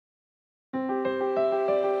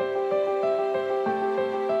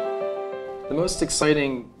The most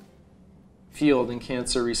exciting field in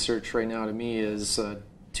cancer research right now to me is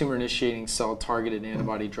tumor-initiating cell-targeted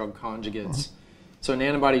antibody-drug conjugates. So an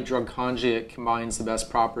antibody-drug conjugate combines the best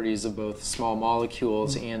properties of both small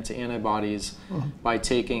molecules and antibodies by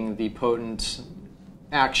taking the potent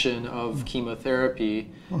action of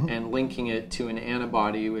chemotherapy and linking it to an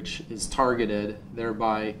antibody which is targeted,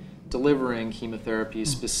 thereby delivering chemotherapy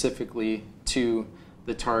specifically to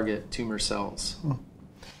the target tumor cells.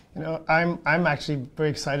 You know, I'm actually very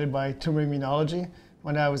excited by tumor immunology.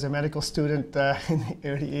 When I was a medical student in the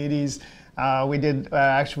early 80s, we did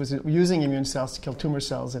actually was using immune cells to kill tumor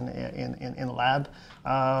cells in a lab.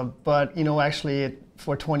 But you know, actually,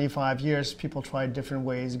 for 25 years, people tried different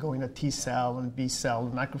ways, going to T cell and B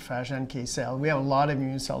cell, macrophage, NK cell. We have a lot of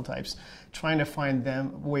immune cell types, trying to find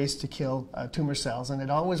them ways to kill tumor cells, and it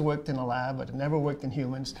always worked in a lab, but it never worked in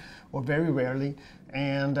humans, or very rarely.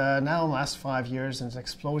 And now, in the last 5 years, there's an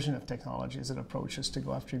explosion of technologies and approaches to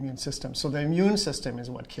go after immune systems. So the immune system is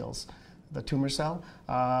what kills the tumor cell,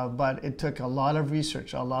 but it took a lot of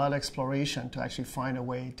research, a lot of exploration to actually find a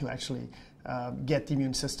way to actually get the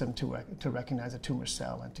immune system to recognize a tumor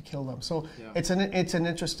cell and to kill them. So it's an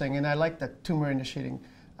interesting, and I like that tumor-initiating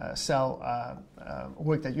cell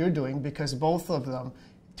work that you're doing, because both of them,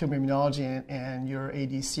 tumor immunology and your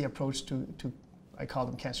ADC approach to I call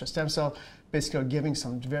them cancer stem cell, basically are giving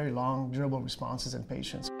some very long, durable responses in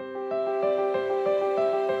patients.